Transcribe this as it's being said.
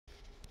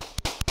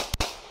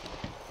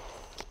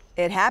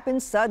It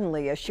happens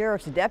suddenly. A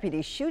sheriff's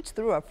deputy shoots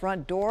through a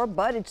front door,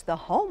 but it's the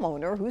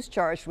homeowner who's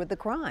charged with the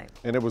crime.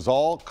 And it was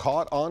all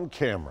caught on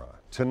camera.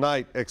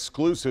 Tonight,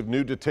 exclusive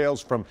new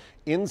details from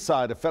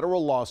inside a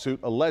federal lawsuit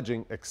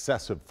alleging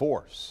excessive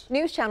force.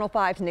 News Channel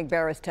 5's Nick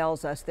Barris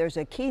tells us there's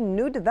a key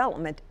new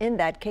development in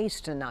that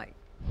case tonight.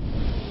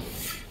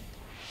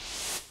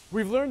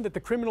 We've learned that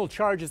the criminal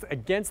charges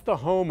against the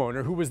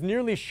homeowner who was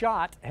nearly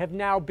shot have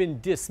now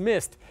been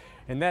dismissed,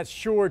 and that's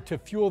sure to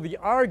fuel the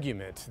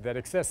argument that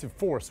excessive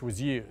force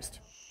was used.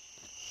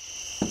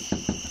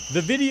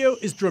 The video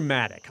is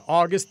dramatic.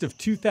 August of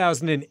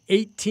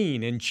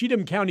 2018, and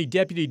Cheatham County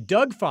Deputy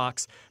Doug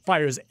Fox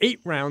fires 8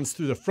 rounds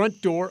through the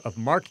front door of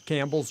Mark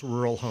Campbell's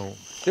rural home.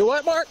 Do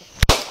what, Mark?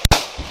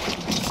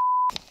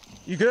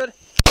 You good?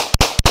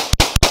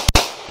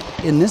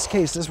 In this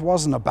case, this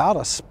wasn't about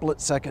a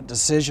split-second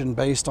decision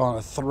based on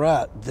a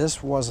threat.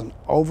 This was an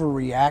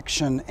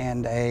overreaction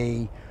and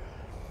an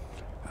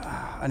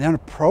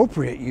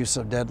inappropriate use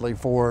of deadly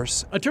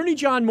force. Attorney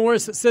John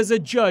Morris says a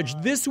judge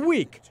this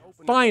week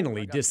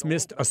finally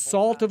dismissed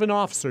assault of an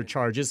officer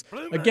charges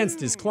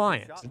against his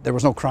client. There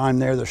was no crime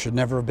there. There should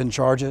never have been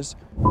charges.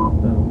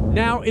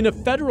 Now, in a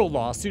federal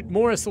lawsuit,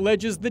 Morris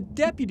alleges the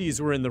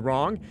deputies were in the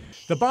wrong.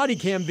 The body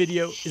cam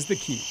video is the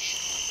key.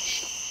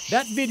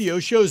 That video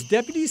shows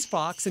deputies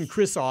Fox and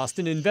Chris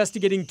Austin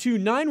investigating 2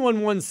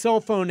 911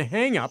 cell phone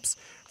hang-ups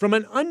from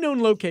an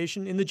unknown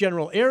location in the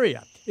general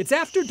area. It's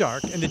after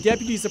dark, and the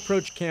deputies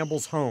approach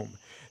Campbell's home.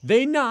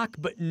 They knock,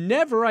 but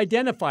never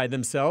identify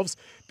themselves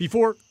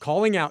before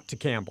calling out to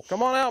Campbell.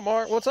 Come on out,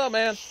 Mark. What's up,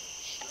 man?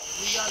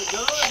 You got a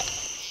gun?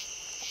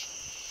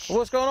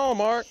 What's going on,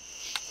 Mark? I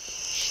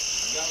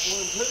got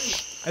one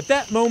too. At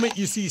that moment,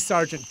 you see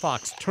Sergeant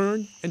Fox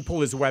turn and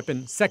pull his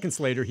weapon. Seconds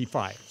later, he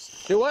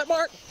fires. Do what,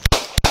 Mark?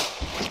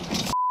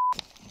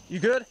 You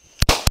good?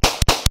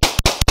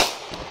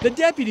 The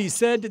deputies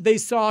said they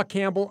saw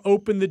Campbell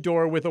open the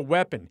door with a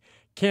weapon.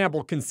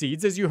 Campbell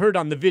concedes, as you heard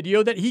on the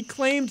video, that he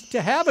claimed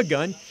to have a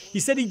gun.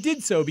 He said he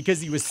did so because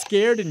he was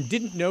scared and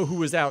didn't know who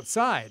was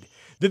outside.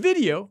 The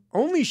video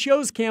only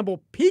shows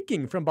Campbell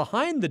peeking from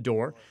behind the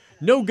door.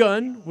 No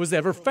gun was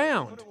ever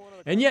found.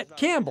 And yet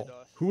Campbell,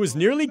 who was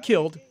nearly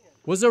killed,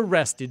 was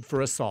arrested for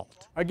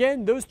assault.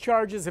 Again, those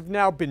charges have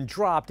now been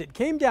dropped. It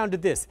came down to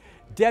this: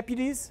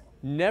 deputies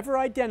never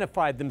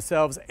identified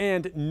themselves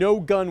and no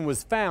gun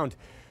was found.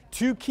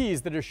 2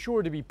 keys that are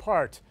sure to be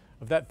part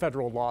of that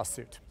federal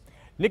lawsuit.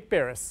 Nick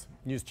Barris,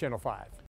 News Channel 5.